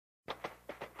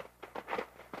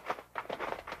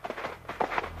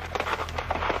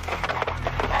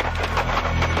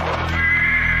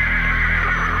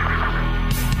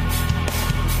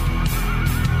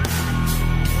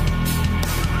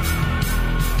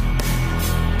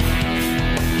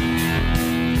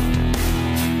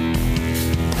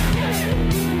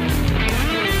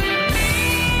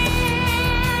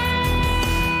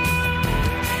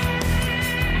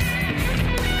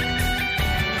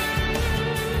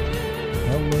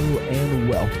Hello and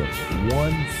welcome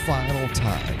one final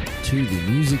time to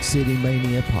the City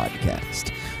Mania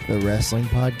Podcast, the wrestling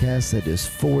podcast that is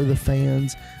for the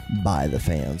fans, by the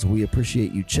fans. We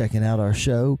appreciate you checking out our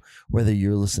show, whether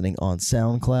you're listening on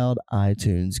SoundCloud,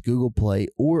 iTunes, Google Play,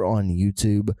 or on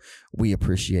YouTube. We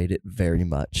appreciate it very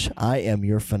much. I am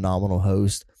your phenomenal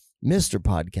host, Mr.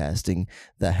 Podcasting,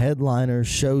 the headliner,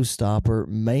 showstopper,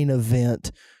 main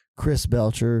event, Chris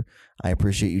Belcher. I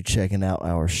appreciate you checking out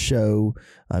our show.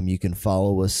 You can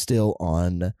follow us still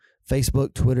on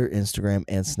Facebook, Twitter, Instagram,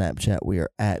 and Snapchat. We are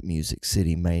at Music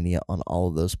City Mania on all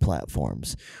of those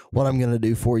platforms. What I'm going to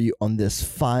do for you on this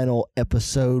final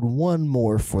episode, one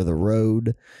more for the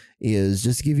road, is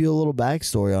just give you a little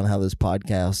backstory on how this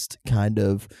podcast kind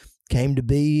of came to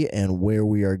be and where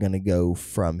we are going to go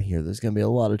from here. There's going to be a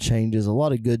lot of changes, a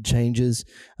lot of good changes.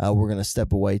 We're going to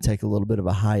step away, take a little bit of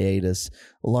a hiatus,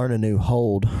 learn a new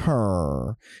hold,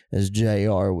 as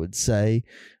JR would say.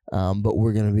 But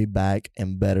we're going to be back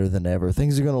and better than ever.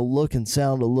 Things are going to look and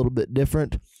sound a little bit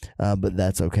different, but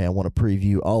that's okay. I want to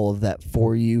preview all of that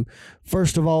for you.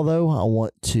 First of all, though, I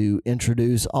want to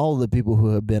introduce all of the people who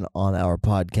have been on our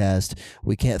podcast.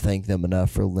 We can't thank them enough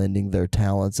for lending their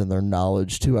talents and their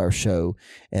knowledge to our show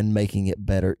and making it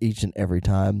better each and every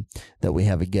time that we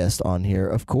have a guest on here.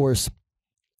 Of course,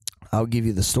 I'll give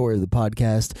you the story of the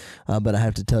podcast, but I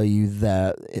have to tell you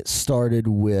that it started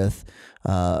with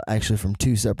actually from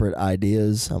two separate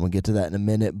ideas. I'm going to get to that in a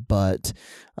minute, but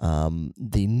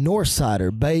the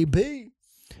Northsider, baby,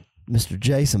 Mr.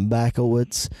 Jason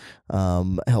Backowitz,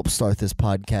 helped start this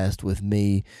podcast with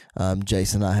me.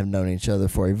 Jason and I have known each other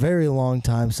for a very long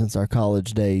time, since our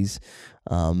college days,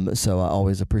 so I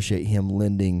always appreciate him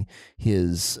lending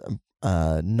his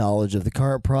knowledge of the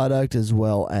current product, as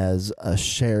well as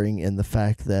sharing in the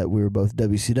fact that we were both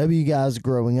WCW guys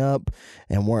growing up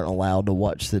and weren't allowed to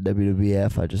watch the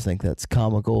WWF. I just think that's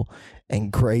comical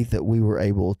and great that we were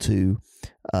able to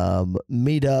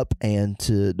meet up and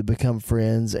to become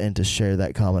friends and to share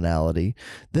that commonality.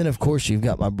 Then, of course, you've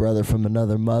got my brother from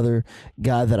another mother,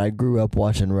 guy that I grew up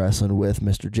watching wrestling with,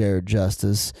 Mr. Jared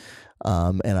Justice.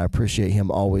 And I appreciate him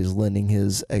always lending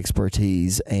his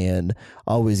expertise and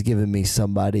always giving me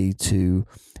somebody to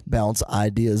bounce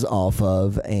ideas off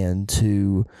of and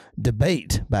to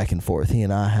debate back and forth. He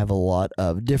and I have a lot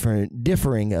of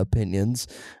differing opinions,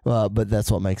 but that's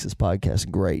what makes this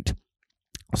podcast great.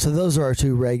 So those are our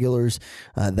two regulars.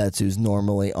 That's who's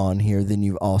normally on here. Then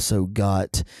you've also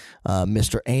got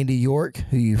Mr. Andy York,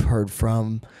 who you've heard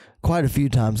from quite a few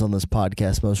times on this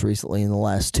podcast, most recently in the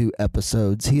last two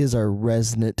episodes. He is our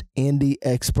resident indie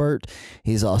expert.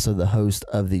 He's also the host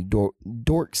of the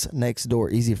Dorks Next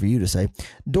Door, easy for you to say,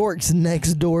 Dorks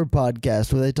Next Door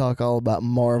podcast, where they talk all about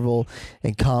Marvel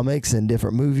and comics and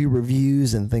different movie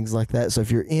reviews and things like that. So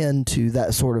if you're into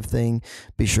that sort of thing,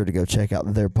 be sure to go check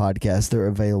out their podcast. They're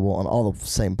available on all the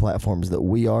same platforms that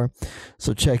we are,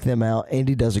 so check them out.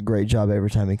 Andy does a great job every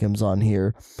time he comes on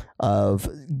here of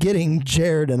getting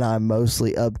Jared and I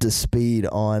mostly up to speed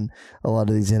on a lot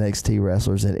of these NXT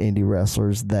wrestlers and indie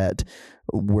wrestlers that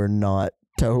we're not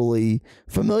totally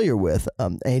familiar with.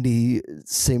 Andy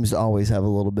seems to always have a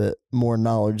little bit more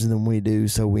knowledge than we do,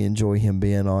 so we enjoy him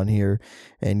being on here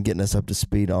and getting us up to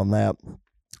speed on that.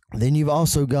 Then you've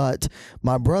also got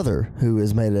my brother, who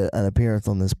has made an appearance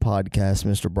on this podcast,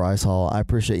 Mr. Bryce Hall. I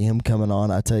appreciate him coming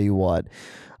on. I tell you what,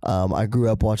 I grew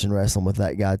up watching wrestling with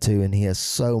that guy too, and he has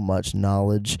so much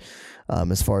knowledge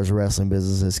as far as wrestling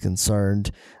business is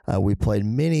concerned. We played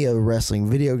many of wrestling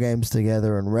video games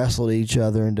together and wrestled each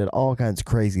other and did all kinds of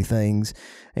crazy things.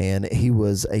 And he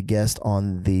was a guest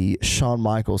on the Shawn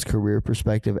Michaels Career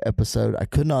Perspective episode. I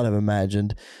could not have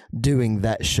imagined doing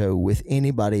that show with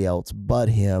anybody else but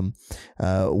him.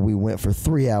 We went for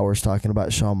 3 hours talking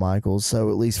about Shawn Michaels. So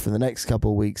at least for the next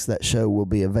couple of weeks, that show will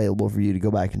be available for you to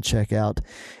go back and check out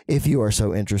if you are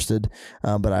so interested.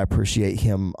 But I appreciate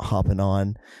him hopping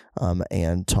on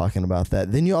and talking about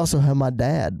that. Then you also have my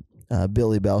dad,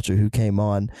 Billy Belcher, who came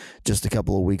on just a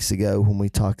couple of weeks ago when we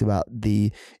talked about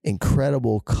the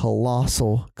incredible,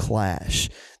 colossal clash,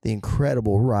 the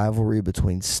incredible rivalry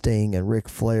between Sting and Ric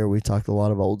Flair. We talked a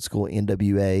lot of old school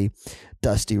NWA,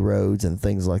 Dusty Rhodes, and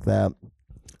things like that.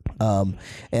 And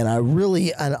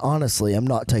honestly, I'm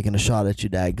not taking a shot at you,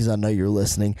 Dad, because I know you're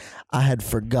listening. I had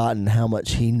forgotten how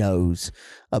much he knows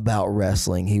about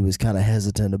wrestling. He was kind of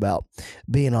hesitant about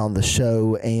being on the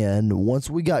show, and once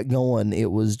we got going,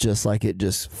 it was just like it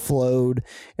just flowed.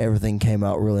 Everything came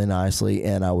out really nicely,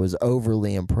 and I was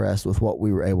overly impressed with what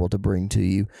we were able to bring to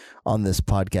you on this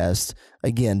podcast.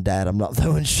 Again, Dad, I'm not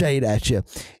throwing shade at you.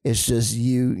 It's just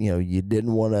you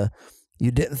didn't want to you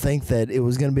didn't think that it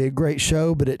was going to be a great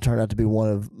show, but it turned out to be one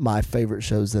of my favorite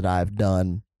shows that I've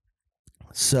done.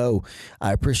 So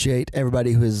I appreciate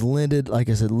everybody who has lended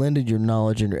your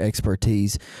knowledge and your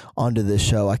expertise onto this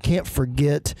show. I can't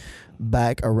forget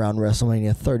back around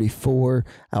WrestleMania 34,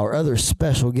 our other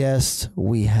special guests.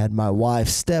 We had my wife,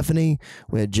 Stephanie.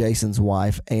 We had Jason's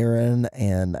wife, Erin,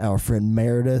 and our friend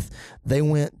Meredith. They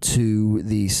went to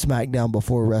the SmackDown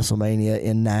before WrestleMania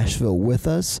in Nashville with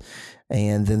us.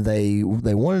 And then they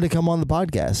wanted to come on the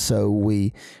podcast, so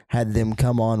we had them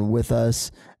come on with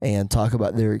us and talk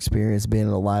about their experience being in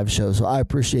a live show. So I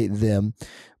appreciate them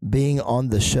being on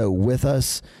the show with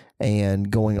us and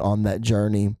going on that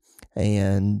journey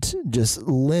and just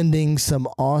lending some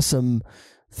awesome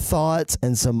thoughts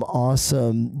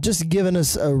and just giving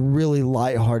us a really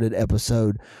lighthearted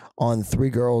episode on three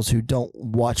girls who don't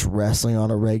watch wrestling on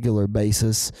a regular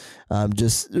basis,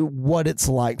 just what it's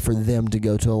like for them to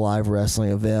go to a live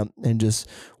wrestling event and just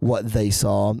what they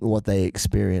saw, what they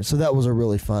experienced. So that was a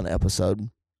really fun episode.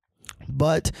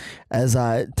 But as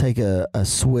I take a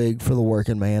swig for the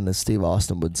working man, as Steve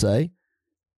Austin would say,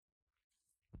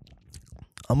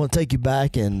 I'm going to take you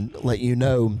back and let you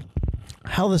know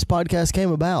how this podcast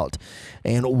came about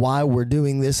and why we're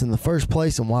doing this in the first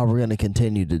place and why we're going to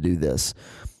continue to do this.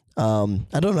 I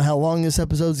don't know how long this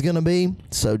episode is going to be,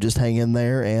 so just hang in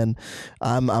there. And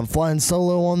I'm flying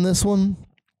solo on this one,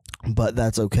 but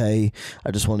that's okay.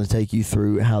 I just want to take you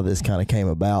through how this kind of came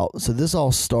about. So this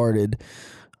all started.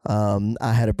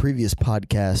 I had a previous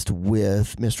podcast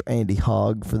with Mr. Andy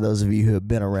Hogg. For those of you who have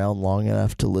been around long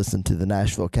enough to listen to the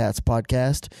Nashville Cats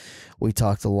podcast, we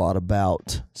talked a lot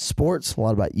about sports, a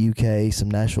lot about UK, some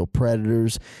Nashville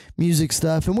Predators, music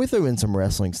stuff, and we threw in some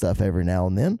wrestling stuff every now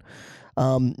and then.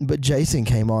 But Jason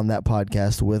came on that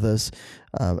podcast with us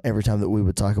every time that we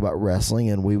would talk about wrestling,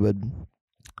 and we would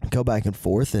go back and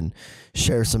forth and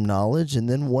share some knowledge. And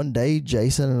then one day,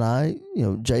 Jason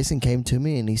came to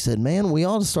me and he said, "Man, we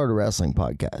ought to start a wrestling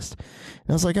podcast." And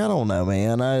I was like, "I don't know,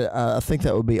 man. I think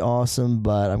that would be awesome,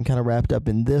 but I'm kind of wrapped up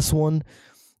in this one,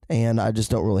 and I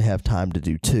just don't really have time to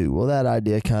do two." Well, that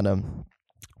idea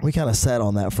we kind of sat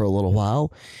on that for a little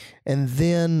while. And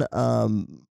then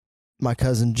my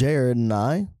cousin Jared and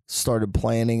I started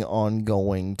planning on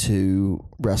going to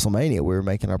WrestleMania. We were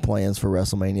making our plans for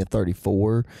WrestleMania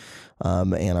 34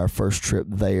 and our first trip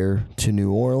there to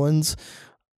New Orleans.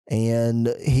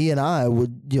 And he and I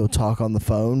would, talk on the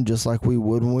phone just like we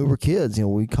would when we were kids.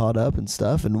 We caught up and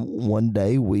stuff. And one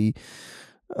day he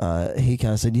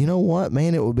kind of said, "You know what,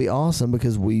 man, it would be awesome,"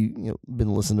 because we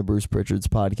been listening to Bruce Pritchard's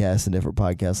podcast and different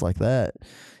podcasts like that.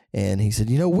 And he said,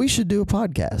 "We should do a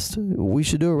podcast. We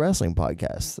should do a wrestling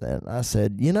podcast." And I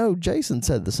said, Jason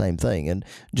said the same thing. And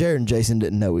Jared and Jason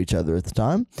didn't know each other at the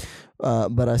time.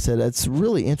 But I said, "It's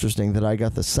really interesting that I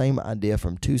got the same idea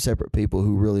from two separate people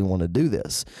who really want to do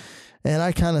this." And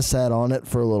I kind of sat on it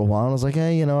for a little while. And I was like,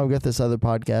 "Hey, I've got this other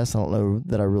podcast. I don't know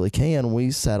that I really can."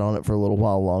 We sat on it for a little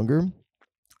while longer.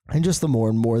 And just the more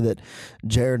and more that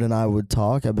Jared and I would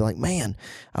talk, I'd be like, "Man,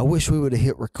 I wish we would have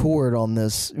hit record on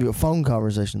this phone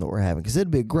conversation that we're having, because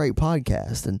it'd be a great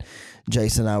podcast." And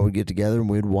Jason and I would get together and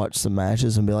we'd watch some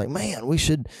matches and be like, "Man, we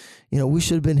should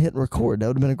have been hitting record. That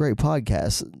would have been a great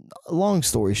podcast." Long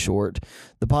story short,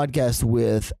 the podcast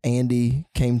with Andy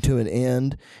came to an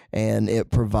end, and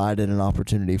it provided an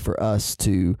opportunity for us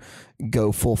to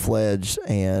go full-fledged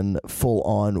and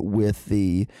full-on with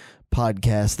the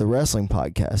podcast, the wrestling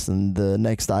podcast. And the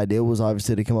next idea was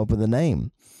obviously to come up with a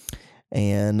name.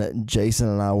 And Jason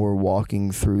and I were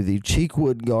walking through the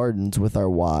Cheekwood Gardens with our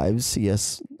wives.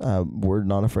 Yes, we're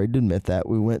not afraid to admit that.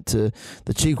 We went to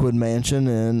the Cheekwood Mansion,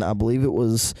 and I believe it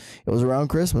was around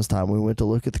Christmas time. We went to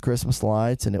look at the Christmas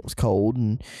lights, and it was cold,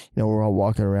 and we're all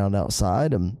walking around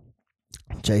outside, and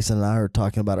Jason and I are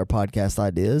talking about our podcast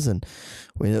ideas, and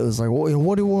it was like, "Well,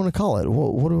 what do we want to call it?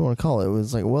 What do we want to call it?" It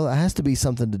was like, "Well, it has to be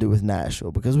something to do with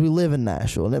Nashville, because we live in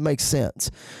Nashville, and it makes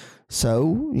sense."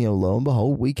 So, lo and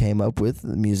behold, we came up with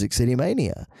Music City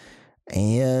Mania.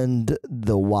 And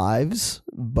the wives,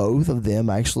 both of them,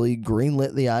 actually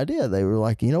greenlit the idea. They were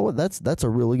like, "You know what, that's a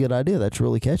really good idea. That's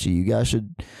really catchy. You guys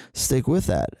should stick with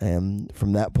that." And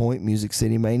from that point, Music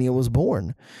City Mania was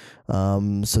born.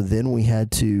 So then we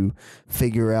had to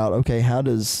figure out, okay, how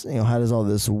does all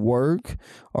this work?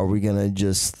 Are we going to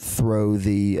just throw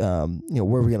the,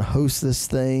 where are we going to host this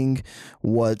thing?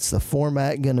 What's the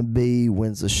format going to be?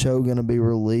 When's the show going to be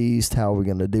released? How are we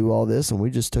going to do all this? And we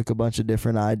just took a bunch of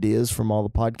different ideas from all the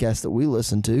podcasts that we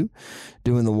listened to,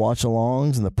 doing the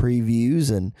watch-alongs and the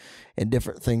previews and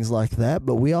different things like that.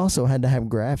 But we also had to have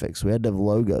graphics. We had to have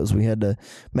logos. We had to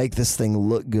make this thing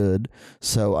look good.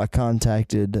 So I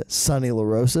contacted Sonny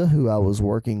LaRosa, who I was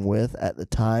working with at the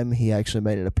time. He actually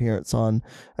made an appearance on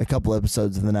a couple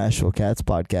episodes of the Nashville Cats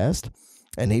podcast,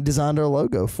 and he designed our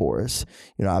logo for us.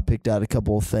 I picked out a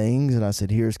couple of things, and I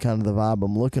said, here's kind of the vibe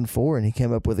I'm looking for, and he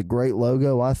came up with a great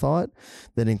logo, I thought,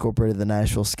 that incorporated the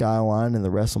Nashville skyline and the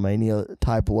WrestleMania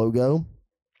type logo.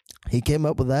 He came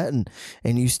up with that,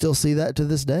 and you still see that to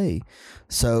this day.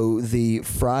 So the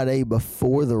Friday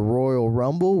before the Royal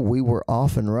Rumble, we were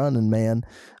off and running, man,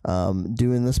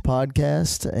 doing this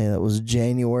podcast, and it was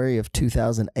January of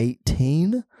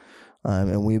 2018.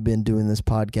 And we've been doing this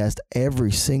podcast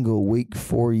every single week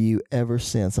for you ever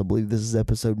since. I believe this is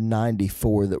episode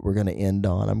 94 that we're going to end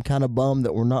on. I'm kind of bummed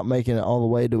that we're not making it all the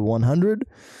way to 100.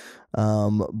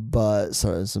 But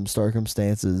some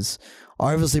circumstances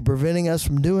are obviously preventing us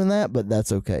from doing that, but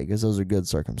that's okay because those are good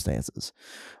circumstances.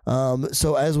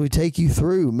 So as we take you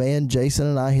through, man, Jason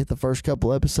and I hit the first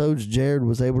couple episodes. Jared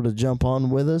was able to jump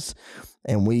on with us,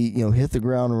 and we, hit the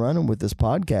ground running with this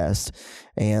podcast.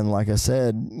 And like I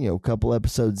said, a couple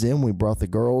episodes in, we brought the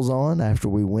girls on after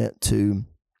we went to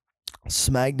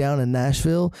SmackDown in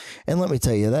Nashville. And let me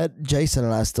tell you that Jason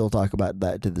and I still talk about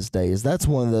that to this day. That's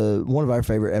one of our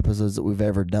favorite episodes that we've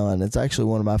ever done. It's actually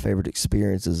one of my favorite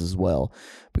experiences as well,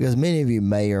 because many of you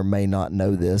may or may not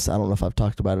know this. I don't know if I've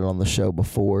talked about it on the show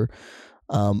before.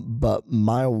 But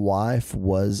my wife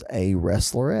was a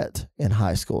wrestlerette in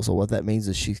high school. So what that means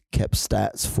is she kept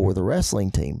stats for the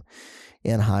wrestling team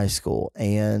in high school.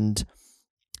 And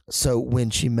so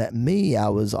when she met me, I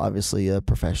was obviously a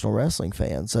professional wrestling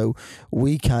fan. So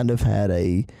we kind of had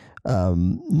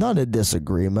not a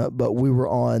disagreement, but we were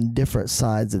on different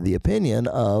sides of the opinion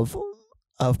of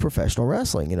professional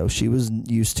wrestling. She was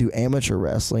used to amateur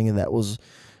wrestling, and that was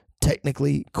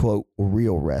technically, quote,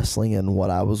 real wrestling, and what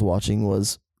I was watching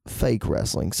was fake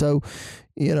wrestling. So,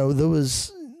 there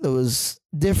was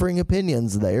differing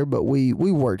opinions there, but we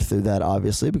worked through that,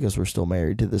 obviously, because we're still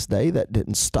married to this day. That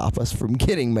didn't stop us from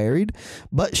getting married,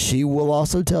 but she will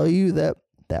also tell you that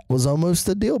was almost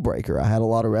a deal breaker. I had a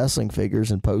lot of wrestling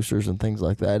figures and posters and things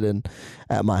like that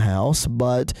at my house,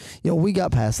 but we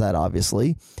got past that,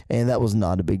 obviously, and that was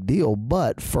not a big deal.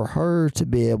 But for her to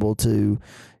be able to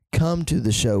come to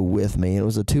the show with me, it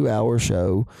was a 2-hour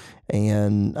show,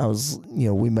 and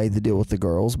we made the deal with the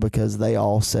girls because they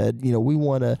all said,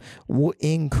 we'll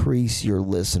increase your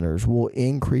listeners, we'll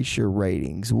increase your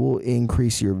ratings, we'll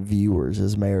increase your viewers,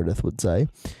 as Meredith would say,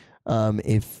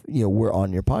 if we're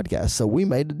on your podcast. So we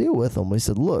made a deal with them. We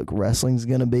said, look, wrestling's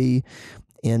going to be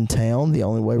in town. The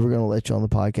only way we're going to let you on the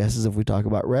podcast is if we talk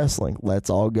about wrestling. Let's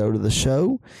all go to the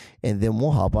show, and then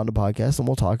we'll hop on the podcast and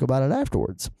we'll talk about it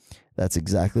afterwards. That's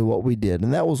exactly what we did.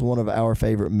 And that was one of our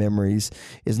favorite memories,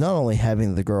 is not only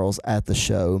having the girls at the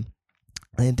show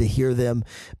and to hear them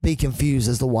be confused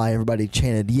as to why everybody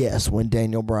chanted yes when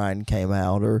Daniel Bryan came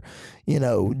out, or,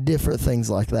 different things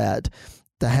like that,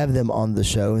 to have them on the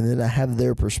show and then to have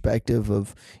their perspective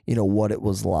of, what it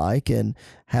was like and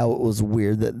how it was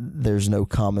weird that there's no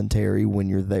commentary when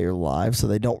you're there live. So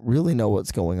they don't really know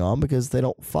what's going on because they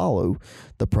don't follow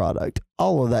the product.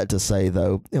 All of that to say,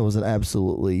 though, it was a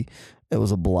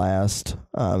blast.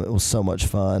 It was so much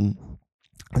fun.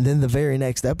 And then the very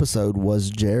next episode was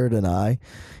Jared and I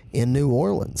in New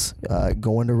Orleans,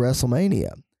 going to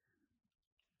WrestleMania.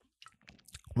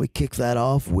 We kicked that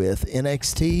off with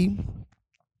NXT.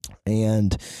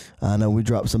 And I know we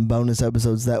dropped some bonus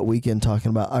episodes that weekend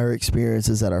talking about our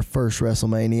experiences at our first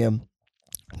WrestleMania,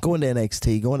 going to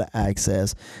NXT, going to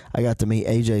Access. I got to meet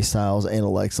AJ Styles and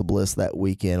Alexa Bliss that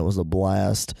weekend. It was a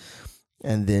blast.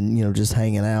 And then, just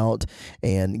hanging out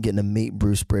and getting to meet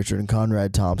Bruce Pritchard and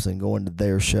Conrad Thompson, going to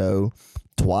their show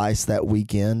twice that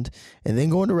weekend, and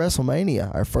then going to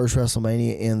WrestleMania, our first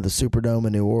WrestleMania in the Superdome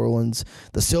in New Orleans,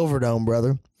 the Silverdome,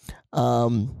 brother.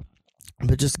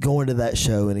 But just going to that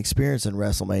show and experiencing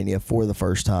WrestleMania for the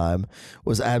first time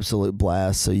was absolute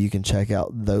blast. So you can check out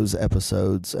those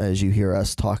episodes as you hear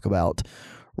us talk about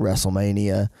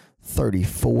WrestleMania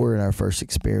 34 and our first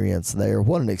experience there.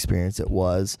 What an experience it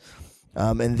was.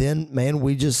 And then, man,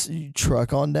 we just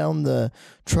truck on down the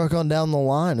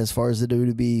line as far as the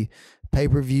WWE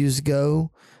pay-per-views go.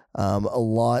 A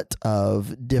lot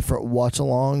of different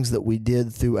watch-alongs that we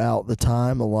did throughout the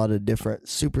time, a lot of different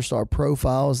superstar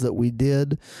profiles that we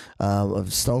did,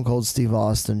 of Stone Cold Steve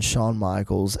Austin, Shawn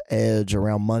Michaels, Edge,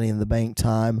 around Money in the Bank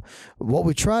time. What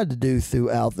we tried to do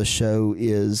throughout the show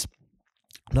is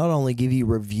not only give you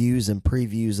reviews and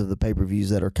previews of the pay-per-views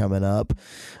that are coming up,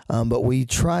 but we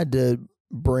tried to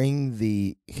bring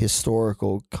the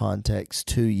historical context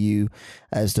to you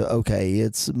as to, okay,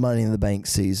 it's Money in the Bank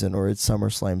season or it's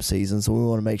SummerSlam season. So we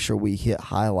want to make sure we hit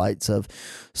highlights of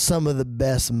some of the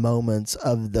best moments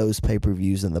of those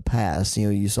pay-per-views in the past.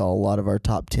 You saw a lot of our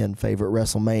top 10 favorite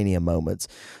WrestleMania moments,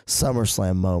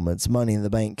 SummerSlam moments, Money in the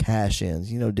Bank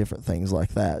cash-ins, different things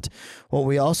like that. What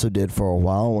we also did for a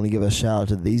while, I want to give a shout out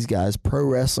to these guys. Pro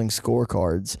Wrestling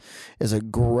Scorecards is a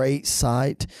great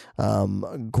site,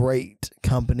 great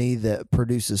company that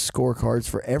produces scorecards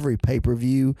for every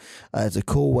pay-per-view. It's a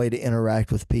cool way to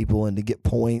interact with people and to get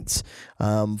points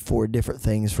for different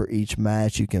things for each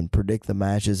match. You can predict the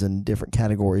matches in different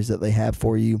categories that they have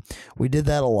for you. We did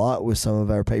that a lot with some of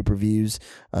our pay-per-views,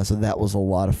 so that was a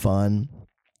lot of fun.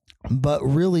 But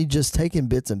really just taking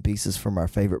bits and pieces from our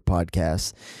favorite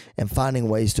podcasts and finding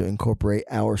ways to incorporate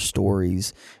our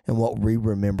stories and what we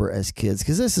remember as kids.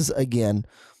 Because this is, again,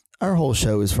 our whole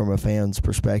show is from a fan's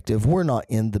perspective. We're not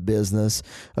in the business.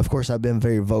 Of course, I've been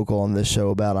very vocal on this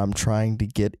show about I'm trying to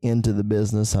get into the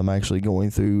business. I'm actually going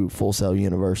through Full Sail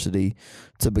University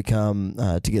to become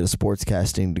to get a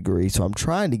sportscasting degree. So I'm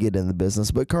trying to get in the business,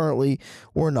 but currently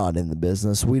we're not in the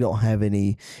business. We don't have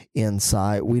any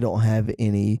insight. We don't have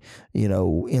any,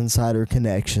 insider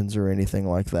connections or anything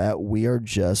like that. We are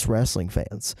just wrestling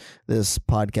fans. This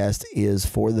podcast is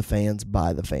for the fans,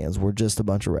 by the fans. We're just a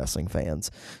bunch of wrestling fans.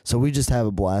 So we just have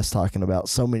a blast talking about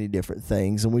so many different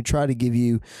things, and we try to give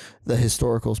you the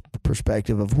historical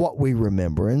perspective of what we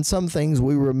remember. And some things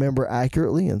we remember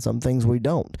accurately and some things we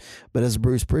don't. But as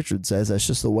Bruce Pritchard says, that's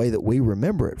just the way that we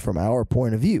remember it from our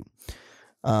point of view.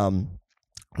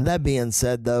 That being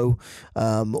said, though,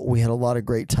 we had a lot of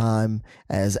great time,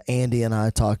 as Andy and I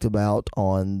talked about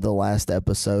on the last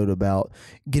episode, about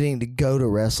getting to go to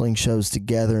wrestling shows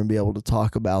together and be able to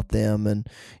talk about them and,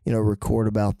 record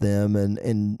about them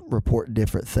and report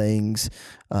different things.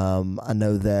 I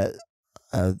know that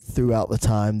throughout the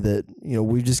time that,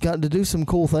 we've just gotten to do some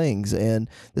cool things, and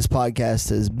this podcast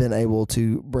has been able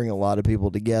to bring a lot of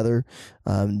people together,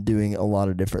 doing a lot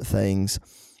of different things.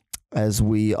 As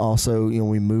we also,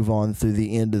 we move on through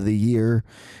the end of the year,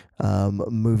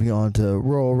 moving on to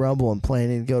Royal Rumble and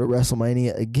planning to go to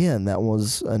WrestleMania again. That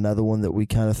was another one that we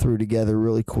kind of threw together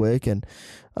really quick, and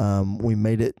we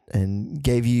made it and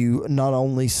gave you not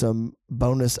only some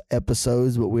bonus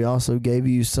episodes, but we also gave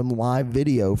you some live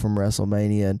video from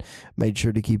WrestleMania and made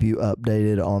sure to keep you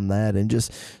updated on that, and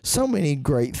just so many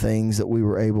great things that we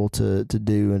were able to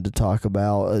do and to talk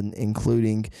about, and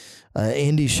including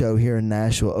indie show here in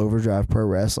Nashville, Overdrive Pro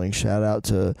Wrestling. Shout out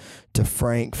to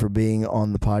Frank for being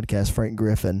on the podcast, Frank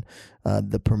Griffin,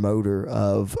 the promoter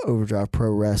of Overdrive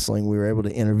Pro Wrestling. We were able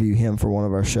to interview him for one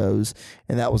of our shows,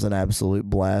 and that was an absolute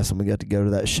blast, and we got to go to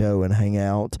that show and hang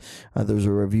out. There's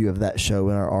a review of that show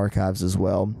in our archives as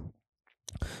well.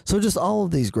 So just all of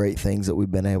these great things that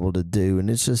we've been able to do, and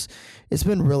it's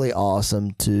been really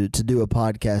awesome to do a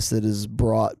podcast that has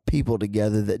brought people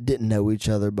together that didn't know each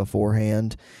other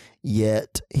beforehand,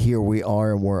 yet here we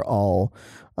are, and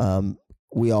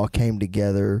we all came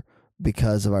together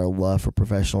because of our love for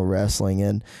professional wrestling.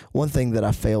 And one thing that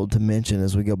I failed to mention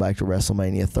as we go back to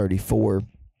WrestleMania 34,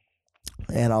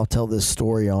 and I'll tell this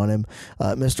story on him,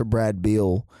 Mr. Brad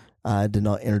Beal. I did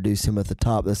not introduce him at the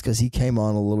top. That's because he came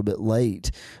on a little bit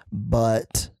late.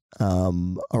 But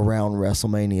around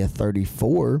WrestleMania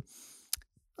 34,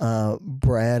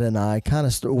 Brad and I kind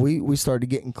of we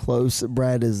started getting close.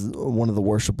 Brad is one of the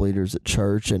worship leaders at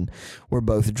church, and we're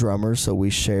both drummers, so we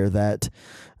share that.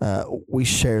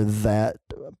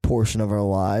 Portion of our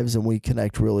lives, and we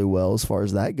connect really well as far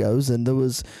as that goes. And there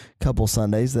was a couple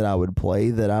Sundays that I would play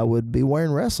that I would be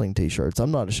wearing wrestling t-shirts.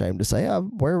 I'm not ashamed to say I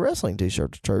wear a wrestling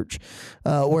t-shirt to church.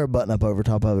 Wear a button up over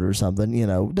top of it or something,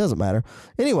 doesn't matter.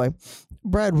 Anyway,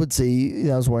 Brad would see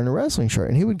I was wearing a wrestling shirt,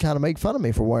 and he would kind of make fun of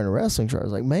me for wearing a wrestling shirt. I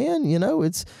was like, man,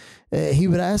 it's he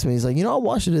would ask me, he's like, I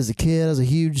watched it as a kid. I was a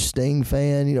huge Sting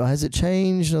fan. Has it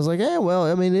changed? And I was like,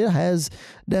 it has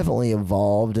definitely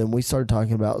evolved. And we started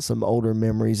talking about some older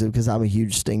memories because I'm a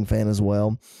huge Sting fan as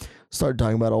well. Started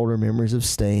talking about older memories of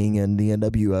Sting and the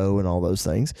NWO and all those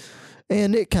things.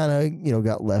 And it kind of,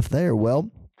 got left there.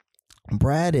 Well,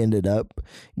 Brad ended up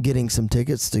getting some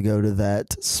tickets to go to that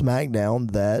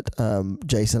SmackDown that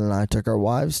Jason and I took our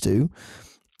wives to.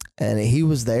 And he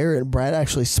was there, and Brad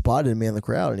actually spotted me in the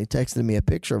crowd, and he texted me a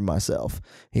picture of myself.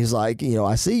 He's like,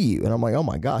 I see you. And I'm like, oh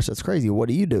my gosh, that's crazy. What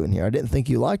are you doing here? I didn't think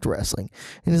you liked wrestling.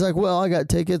 And he's like, well, I got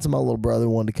tickets, and my little brother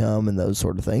wanted to come and those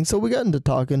sort of things. So we got into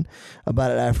talking about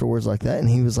it afterwards like that. And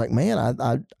he was like, man,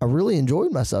 I really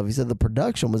enjoyed myself. He said the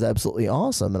production was absolutely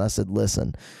awesome. And I said,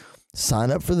 listen,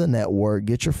 sign up for the network,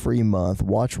 get your free month,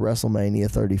 watch WrestleMania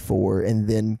 34, and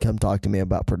then come talk to me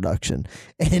about production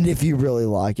and if you really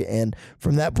like it. And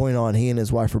from that point on, he and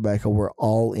his wife Rebecca were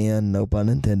all in, no pun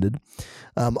intended,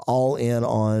 all in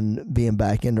on being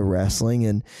back into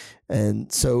wrestling.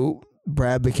 And so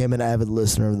Brad became an avid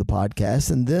listener of the podcast.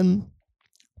 And then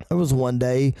there was one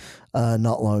day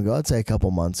not long ago, I'd say a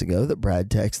couple months ago, that Brad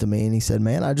texted me and he said,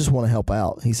 man, I just want to help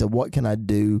out. He said, what can I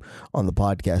do on the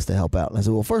podcast to help out? And I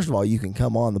said, well, first of all, you can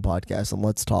come on the podcast and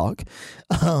let's talk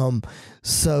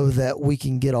so that we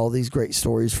can get all these great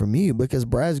stories from you, because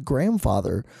Brad's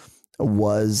grandfather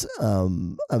was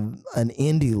an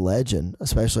indie legend,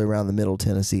 especially around the Middle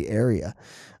Tennessee area.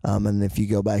 And if you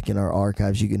go back in our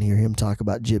archives, you can hear him talk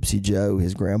about Gypsy Joe,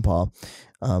 his grandpa,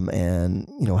 and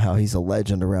how he's a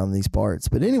legend around these parts.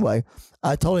 But anyway,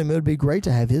 I told him it would be great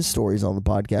to have his stories on the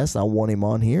podcast. I want him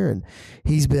on here, and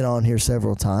he's been on here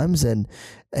several times, and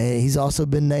he's also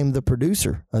been named the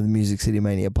producer of the Music City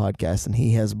Mania podcast, and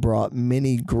he has brought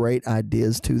many great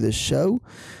ideas to this show,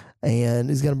 and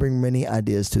he's going to bring many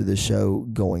ideas to the show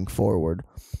going forward.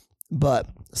 But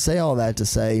say all that to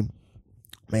say,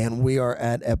 man, we are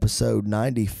at episode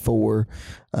 94.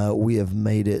 We have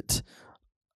made it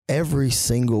every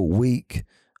single week,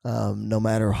 no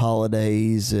matter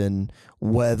holidays and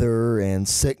weather and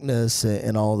sickness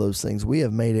and all those things. We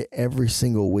have made it every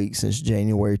single week since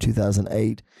January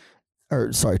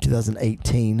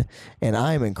 2018, and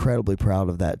I am incredibly proud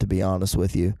of that, to be honest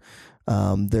with you.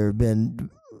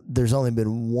 There's only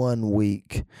been 1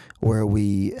 week where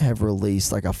we have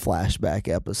released like a flashback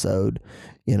episode.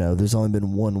 There's only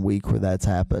been 1 week where that's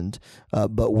happened,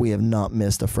 but we have not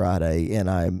missed a Friday, and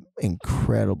I'm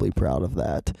incredibly proud of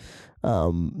that.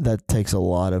 That takes a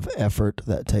lot of effort.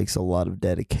 That takes a lot of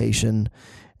dedication,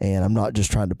 and I'm not just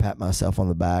trying to pat myself on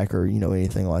the back or,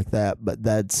 anything like that, but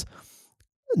that's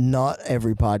not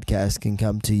every podcast can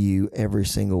come to you every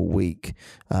single week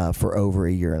for over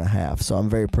a year and a half. So I'm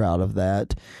very proud of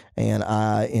that, and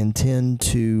I intend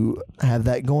to have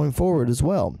that going forward as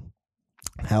well.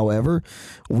 However,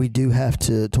 we do have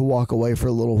to walk away for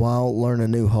a little while, learn a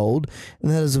new hold,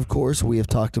 and that is, of course, we have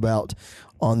talked about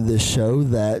on this show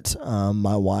that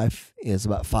my wife is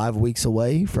about 5 weeks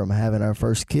away from having our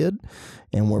first kid,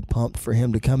 and we're pumped for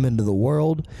him to come into the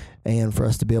world and for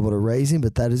us to be able to raise him,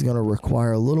 but that is going to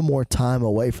require a little more time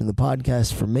away from the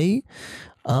podcast for me.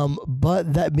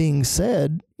 But that being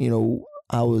said,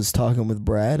 I was talking with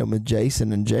Brad and with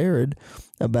Jason and Jared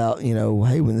about,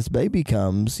 hey, when this baby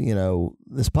comes,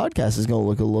 this podcast is going to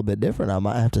look a little bit different. I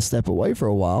might have to step away for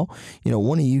a while.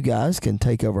 One of you guys can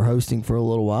take over hosting for a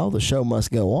little while. The show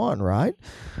must go on, right?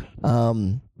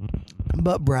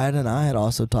 But Brad and I had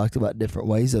also talked about different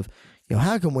ways of,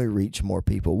 how can we reach more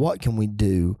people? What can we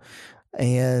do?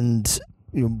 And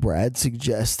Brad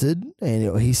suggested,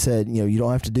 and he said, you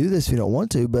don't have to do this if you don't want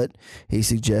to, but he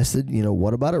suggested,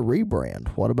 what about a rebrand?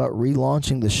 What about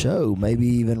relaunching the show? Maybe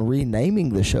even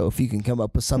renaming the show if you can come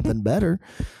up with something better.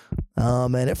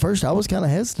 And at first I was kind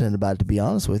of hesitant about it, to be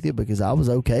honest with you, because I was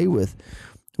okay with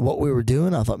what we were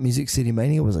doing. I thought Music City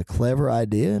Mania was a clever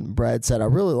idea, and Brad said, I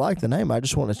really like the name. I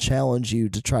just want to challenge you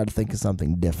to try to think of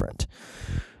something different.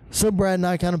 So Brad and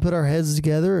I kind of put our heads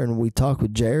together, and we talked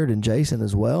with Jared and Jason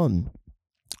as well, and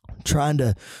trying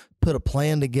to put a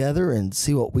plan together and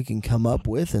see what we can come up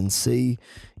with, and see,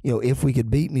 if we could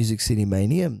beat Music City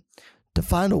Mania, to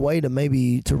find a way to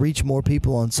maybe to reach more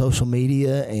people on social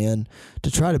media and to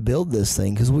try to build this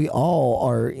thing, because we all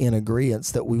are in agreement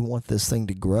that we want this thing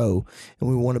to grow, and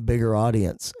we want a bigger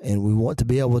audience, and we want to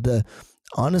be able to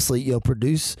honestly,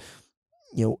 produce,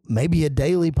 maybe a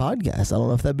daily podcast. I don't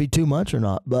know if that'd be too much or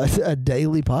not, but a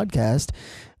daily podcast,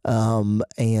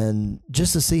 and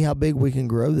just to see how big we can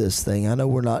grow this thing. I know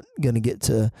we're not going to get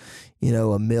to,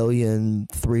 1 million,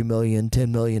 3 million,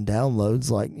 10 million downloads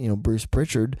like, Bruce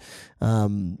Pritchard.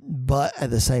 But at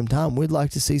the same time, we'd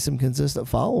like to see some consistent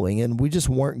following, and we just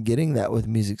weren't getting that with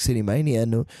Music City Mania,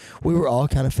 and we were all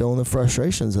kind of feeling the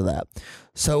frustrations of that.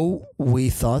 So we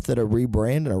thought that a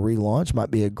rebrand and a relaunch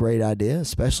might be a great idea,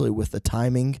 especially with the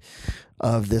timing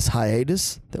of this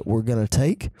hiatus that we're going to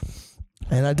take.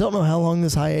 And I don't know how long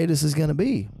this hiatus is going to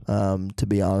be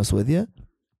honest with you.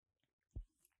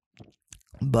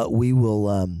 But we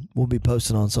will we'll be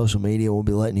posting on social media. We'll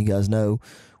be letting you guys know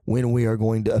when we are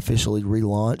going to officially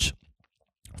relaunch,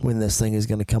 when this thing is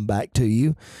going to come back to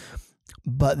you.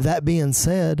 But that being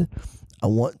said, I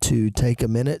want to take a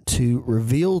minute to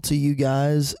reveal to you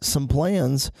guys some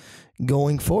plans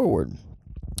going forward.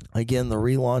 Again, the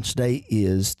relaunch date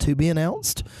is to be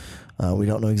announced. We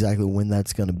don't know exactly when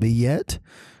that's going to be yet.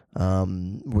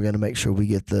 We're going to make sure we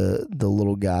get the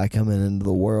little guy coming into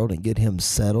the world and get him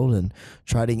settled and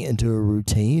try to get into a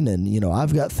routine. And,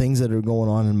 I've got things that are going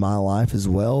on in my life as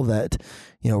well that,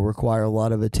 require a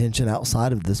lot of attention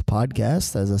outside of this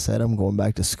podcast. As I said, I'm going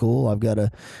back to school. I've got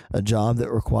a job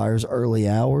that requires early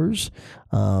hours.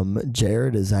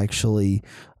 Jared is actually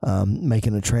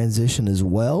making a transition as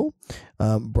well.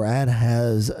 Brad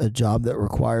has a job that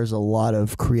requires a lot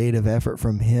of creative effort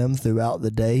from him throughout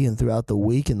the day and throughout the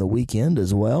week and the weekend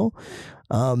as well.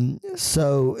 And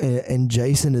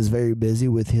Jason is very busy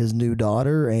with his new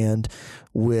daughter and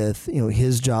with,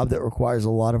 his job that requires a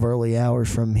lot of early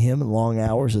hours from him and long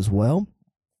hours as well.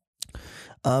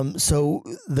 So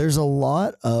there's a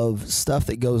lot of stuff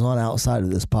that goes on outside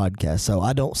of this podcast. So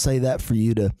I don't say that for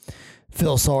you to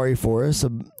feel sorry for us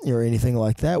or anything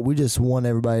like that. We just want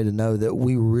everybody to know that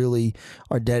we really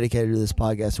are dedicated to this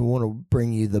podcast. We want to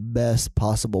bring you the best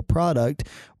possible product,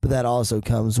 but that also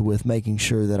comes with making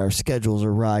sure that our schedules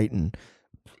are right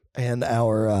and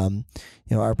our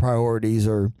our priorities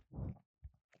are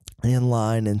in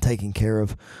line and taking care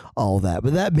of all that.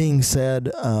 But that being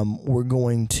said,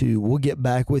 we'll get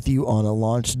back with you on a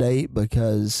launch date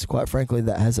because quite frankly,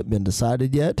 that hasn't been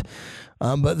decided yet.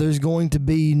 But there's going to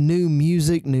be new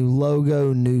music, new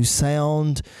logo, new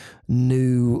sound,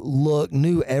 new look,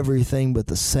 new everything, but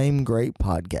the same great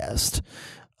podcast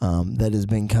that has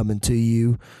been coming to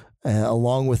you.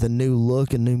 Along with a new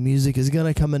look and new music is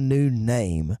going to come a new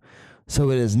name. So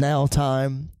it is now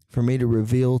time for me to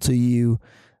reveal to you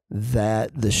that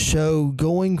the show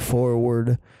going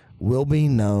forward will be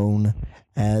known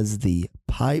as the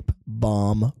Pipe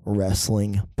Bomb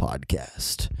Wrestling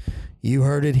Podcast. You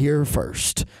heard it here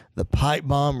first. The Pipe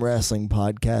Bomb Wrestling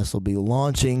Podcast will be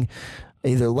launching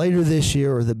either later this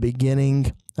year or the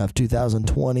beginning of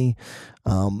 2020.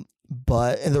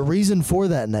 But the reason for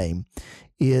that name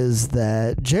is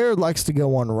that Jared likes to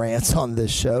go on rants on this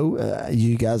show.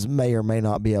 You guys may or may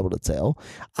not be able to tell.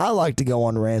 I like to go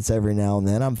on rants every now and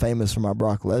then. I'm famous for my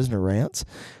Brock Lesnar rants.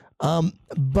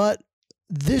 But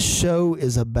this show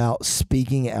is about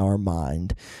speaking our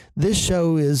mind. This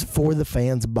show is for the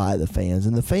fans, by the fans,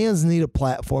 and the fans need a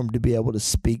platform to be able to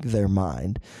speak their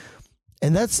mind.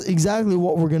 And that's exactly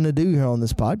what we're going to do here on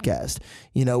this podcast.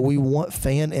 We want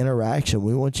fan interaction.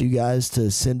 We want you guys to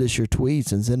send us your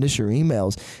tweets and send us your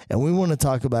emails, and we want to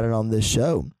talk about it on this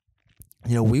show.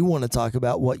 We want to talk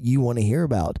about what you want to hear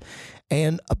about.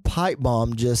 And a pipe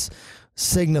bomb just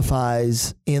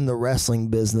signifies in the wrestling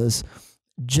business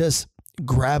just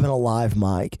grabbing a live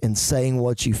mic and saying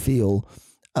what you feel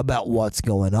about what's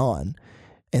going on.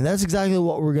 And that's exactly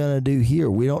what we're going to do here.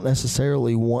 We don't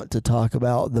necessarily want to talk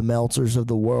about the Meltzers of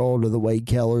the world or the Wade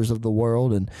Kellers of the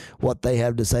world and what they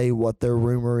have to say, what their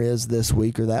rumor is this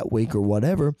week or that week or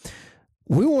whatever.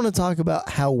 We want to talk about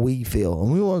how we feel,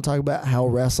 and we want to talk about how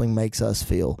wrestling makes us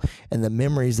feel and the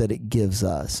memories that it gives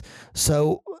us.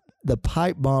 So the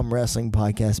Pipe Bomb Wrestling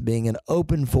Podcast being an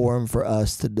open forum for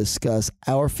us to discuss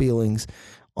our feelings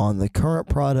on the current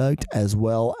product as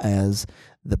well as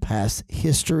the past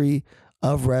history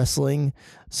of wrestling.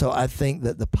 So I think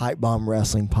that the Pipe Bomb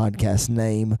Wrestling Podcast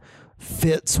name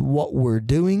fits what we're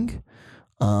doing.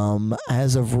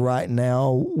 As of right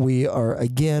now,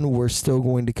 we're still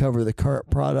going to cover the current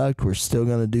product. We're still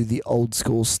going to do the old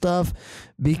school stuff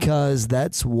because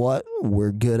that's what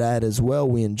we're good at as well.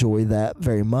 We enjoy that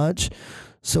very much.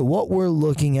 So what we're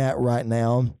looking at right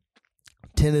now,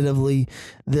 tentatively,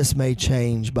 this may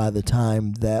change by the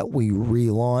time that we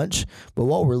relaunch, but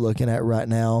what we're looking at right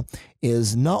now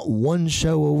is not one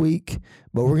show a week,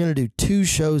 but we're going to do 2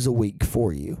 shows a week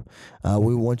for you.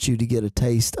 We want you to get a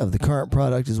taste of the current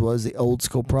product as well as the old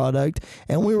school product,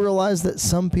 and we realize that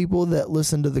some people that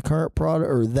listen to the current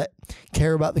product or that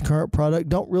care about the current product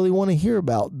don't really want to hear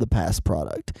about the past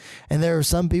product. And there are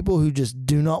some people who just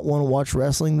do not want to watch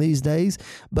wrestling these days,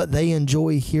 but they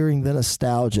enjoy hearing the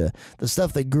nostalgia, the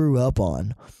stuff they grew up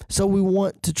on. So we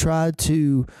want to try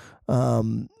to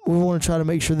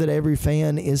make sure that every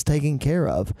fan is taken care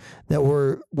of, that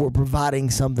we're providing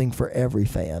something for every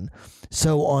fan.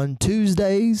 So on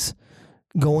Tuesdays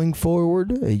going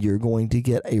forward, you're going to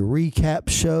get a recap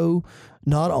show,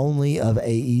 not only of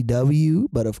AEW,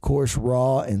 but of course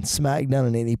Raw and SmackDown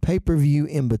and any pay-per-view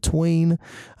in between.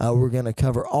 We're going to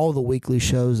cover all the weekly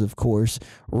shows, of course.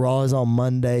 Raw is on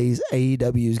Mondays.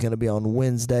 AEW is going to be on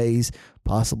Wednesdays,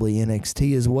 possibly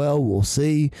NXT as well. We'll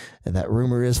see. And that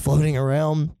rumor is floating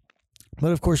around.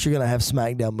 But of course, you're going to have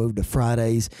SmackDown move to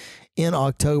Fridays in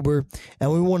October.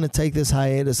 And we want to take this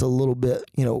hiatus a little bit.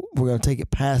 We're going to take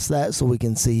it past that so we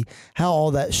can see how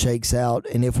all that shakes out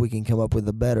and if we can come up with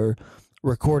a better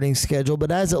recording schedule.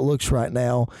 But as it looks right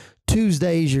now,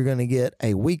 Tuesdays, you're going to get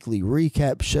a weekly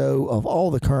recap show of all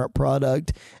the current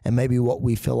product and maybe what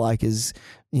we feel like is,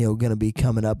 going to be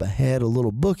coming up ahead, a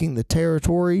little booking the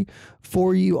territory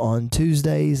for you on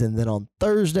Tuesdays. And then on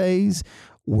Thursdays,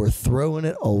 we're throwing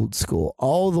it old school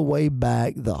all the way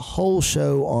back. The whole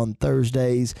show on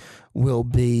Thursdays will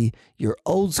be your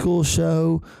old school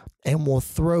show, and we'll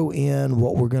throw in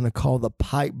what we're going to call the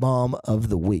pipe bomb of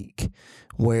the week,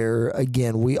 where,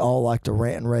 again, we all like to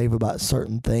rant and rave about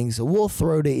certain things. So we'll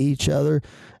throw to each other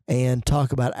and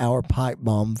talk about our pipe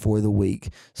bomb for the week.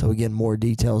 So, again, more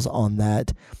details on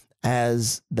that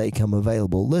as they come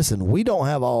available. Listen, we don't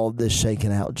have all of this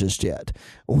shaken out just yet.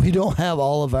 We don't have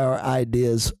all of our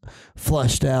ideas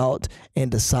flushed out and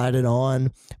decided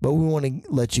on, but we want to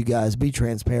let you guys, be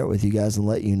transparent with you guys and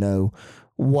let you know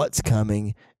what's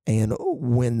coming and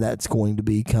when that's going to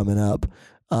be coming up.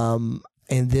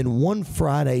 And then one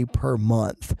Friday per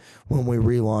month, when we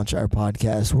relaunch our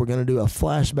podcast, we're going to do a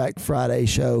Flashback Friday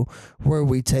show where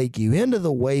we take you into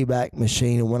the Wayback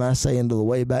Machine. And when I say into the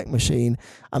Wayback Machine,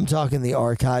 I'm talking the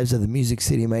archives of the Music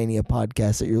City Mania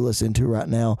podcast that you're listening to right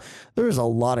now. There's a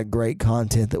lot of great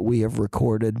content that we have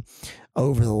recorded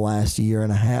over the last year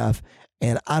and a half,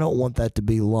 and I don't want that to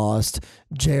be lost.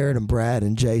 Jared and Brad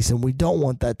and Jason, we don't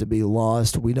want that to be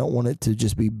lost. We don't want it to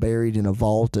just be buried in a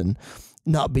vault and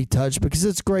not be touched, because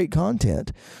it's great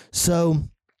content. So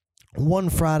one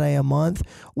Friday a month,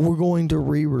 we're going to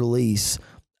re-release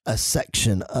a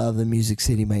section of the Music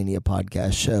City Mania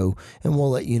podcast show, and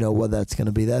we'll let you know what that's going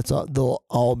to be. They'll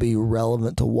all be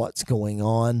relevant to what's going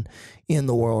on in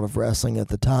the world of wrestling at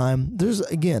the time.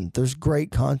 There's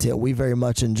great content. We very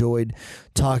much enjoyed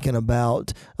talking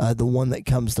about the one that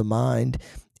comes to mind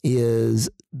is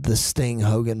the Sting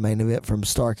Hogan main event from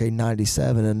Starrcade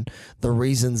 97, and the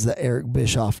reasons that Eric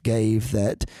Bischoff gave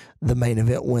that the main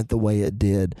event went the way it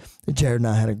did. Jared and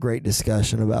I had a great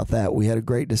discussion about that. We had a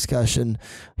great discussion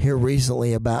here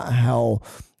recently about how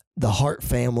the Hart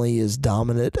family is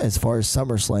dominant as far as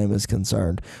SummerSlam is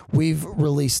concerned. We've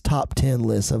released top 10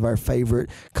 lists of our favorite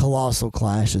colossal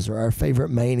clashes or our favorite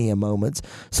Mania moments.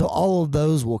 So all of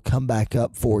those will come back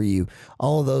up for you.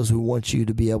 All of those, we want you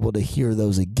to be able to hear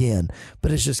those again,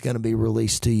 but it's just going to be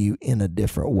released to you in a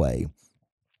different way.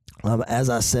 As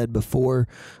I said before,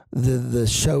 the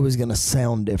show is going to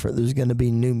sound different. There's going to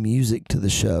be new music to the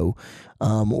show.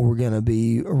 We're going to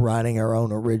be writing our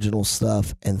own original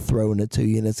stuff and throwing it to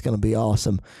you, and it's going to be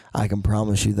awesome. I can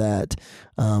promise you that.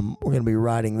 We're going to be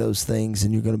writing those things,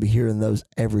 and you're going to be hearing those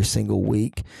every single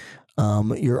week.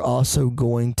 You're also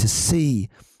going to see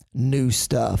new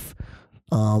stuff.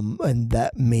 And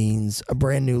that means a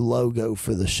brand new logo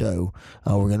for the show.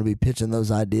 We're going to be pitching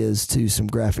those ideas to some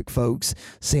graphic folks,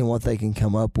 seeing what they can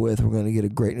come up with. We're going to get a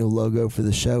great new logo for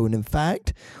the show. And in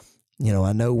fact,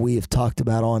 I know we have talked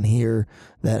about on here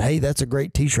that, hey, that's a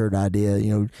great t-shirt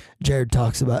idea. Jared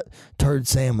talks about turd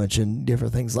sandwich and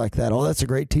different things like that. Oh, that's a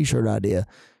great t-shirt idea.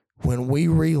 When we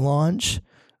relaunch,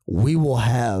 we will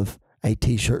have a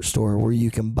t-shirt store where you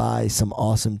can buy some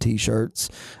awesome t-shirts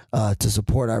to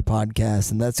support our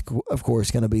podcast, and that's of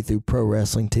course going to be through Pro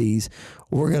Wrestling Tees.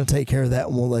 We're going to take care of that,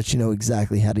 and we'll let you know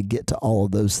exactly how to get to all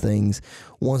of those things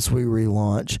once we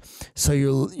relaunch. So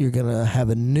you're going to have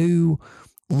a new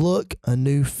look, a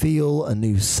new feel, a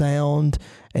new sound,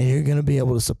 and you're going to be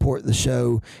able to support the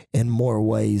show in more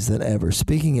ways than ever.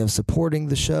 Speaking of supporting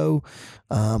the show,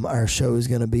 our show is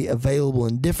going to be available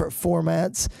in different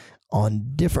formats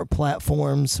on different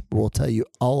platforms. We'll tell you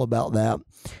all about that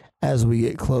as we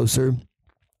get closer.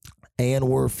 And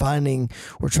we're trying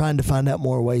to find out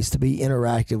more ways to be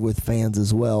interactive with fans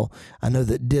as well. I know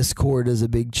that Discord is a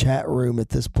big chat room at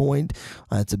this point.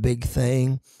 It's a big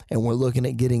thing. And we're looking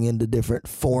at getting into different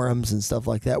forums and stuff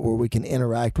like that where we can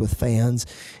interact with fans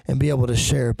and be able to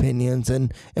share opinions.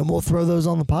 And we'll throw those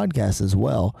on the podcast as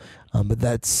well. But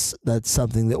that's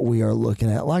something that we are looking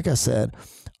at. Like I said,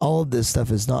 all of this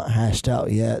stuff is not hashed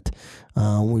out yet.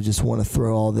 We just want to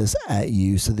throw all this at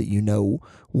you so that you know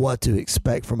what to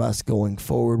expect from us going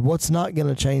forward. What's not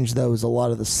going to change, though, is a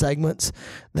lot of the segments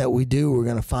that we do. We're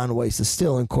going to find ways to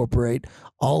still incorporate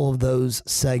all of those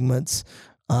segments.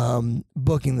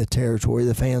 Booking the territory,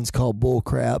 the fans call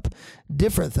bullcrap,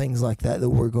 different things like that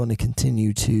we're going to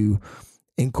continue to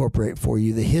incorporate for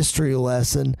you. The history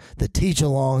lesson, the teach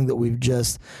along that we've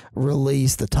just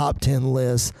released, the top 10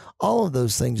 lists, all of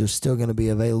those things are still going to be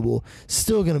available,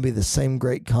 still going to be the same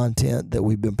great content that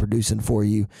we've been producing for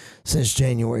you since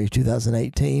January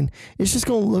 2018. It's just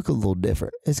going to look a little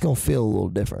different. It's going to feel a little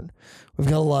different. We've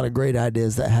got a lot of great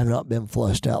ideas that have not been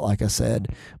flushed out, like I said,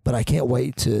 but I can't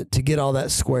wait to get all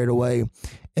that squared away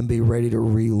and be ready to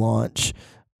relaunch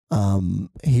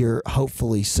here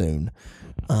hopefully soon.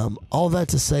 All that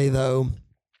to say, though,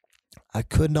 I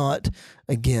could not,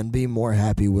 again, be more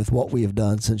happy with what we have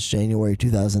done since January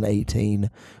 2018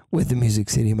 with the Music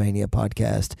City Mania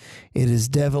podcast. It has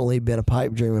definitely been a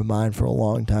pipe dream of mine for a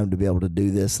long time to be able to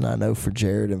do this, and I know for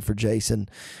Jared and for Jason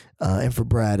and for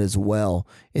Brad as well,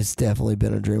 it's definitely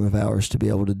been a dream of ours to be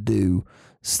able to do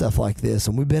stuff like this,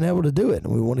 and we've been able to do it,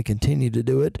 and we want to continue to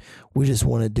do it. We just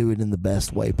want to do it in the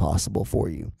best way possible for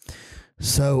you.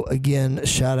 So, again,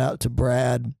 shout out to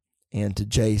Brad and to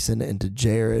Jason and to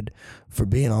Jared for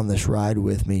being on this ride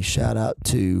with me. Shout out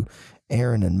to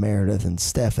Aaron and Meredith and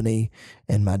Stephanie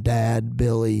and my dad,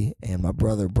 Billy, and my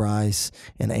brother, Bryce,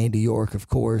 and Andy York, of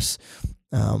course.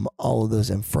 All of those,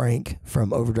 and Frank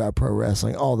from Overdrive Pro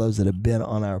Wrestling, all those that have been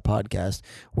on our podcast.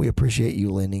 We appreciate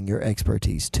you lending your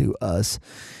expertise to us.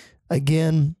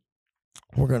 Again,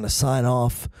 we're going to sign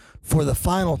off for the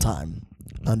final time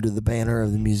under the banner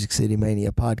of the Music City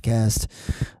Mania podcast.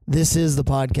 This is the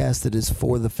podcast that is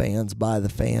for the fans, by the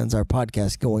fans. Our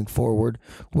podcast going forward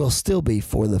will still be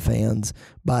for the fans,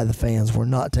 by the fans. We're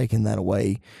not taking that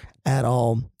away at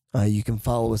all. You can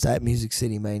follow us at Music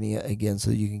City Mania, again, so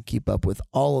you can keep up with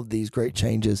all of these great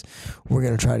changes. We're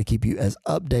going to try to keep you as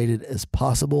updated as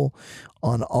possible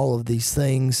on all of these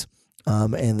things.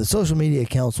 And the social media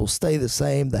accounts will stay the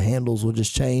same. The handles will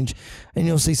just change, and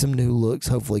you'll see some new looks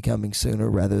hopefully coming sooner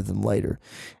rather than later.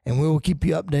 And we will keep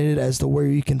you updated as to where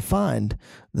you can find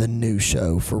the new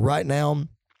show. For right now,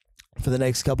 for the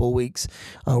next couple of weeks,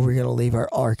 we're going to leave our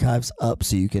archives up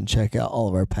so you can check out all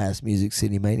of our past Music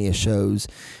City Mania shows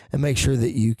and make sure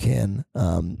that you can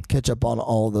catch up on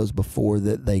all of those before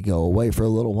that they go away for a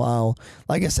little while.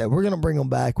 Like I said, we're going to bring them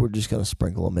back. We're just going to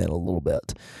sprinkle them in a little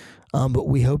bit. But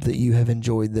we hope that you have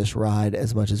enjoyed this ride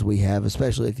as much as we have,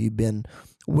 especially if you've been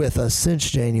with us since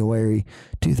January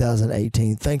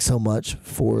 2018. Thanks so much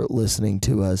for listening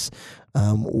to us.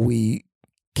 We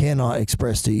cannot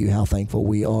express to you how thankful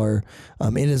we are.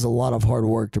 It is a lot of hard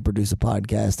work to produce a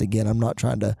podcast. Again, I'm not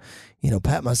trying to,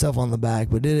 pat myself on the back,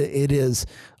 but it is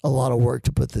a lot of work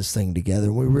to put this thing together.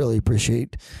 And we really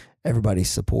appreciate everybody's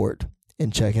support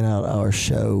in checking out our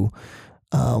show.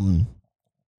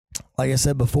 Like I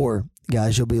said before,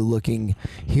 guys, you'll be looking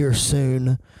here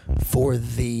soon for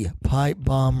the Pipe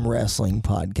Bomb Wrestling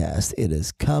podcast. It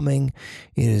is coming.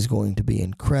 It is going to be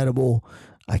incredible.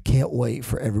 I can't wait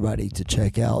for everybody to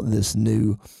check out this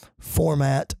new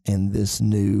format and this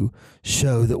new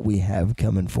show that we have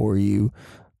coming for you.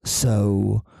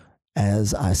 So,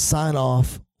 as I sign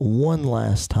off one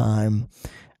last time,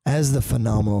 as the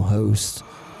phenomenal host,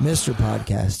 Mr.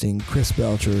 Podcasting, Chris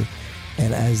Belcher,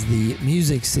 and as the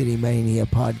Music City Mania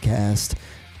podcast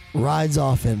rides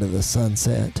off into the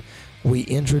sunset, we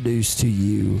introduce to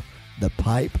you the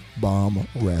Pipe Bomb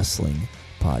Wrestling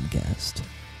podcast.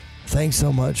 Thanks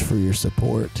so much for your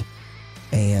support,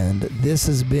 and this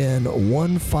has been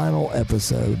one final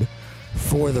episode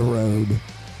for the road.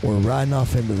 We're riding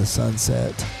off into the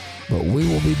sunset, but we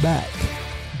will be back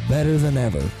better than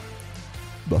ever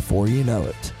before you know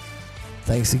it.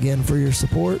 Thanks again for your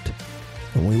support,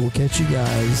 and we will catch you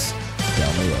guys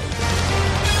down the road.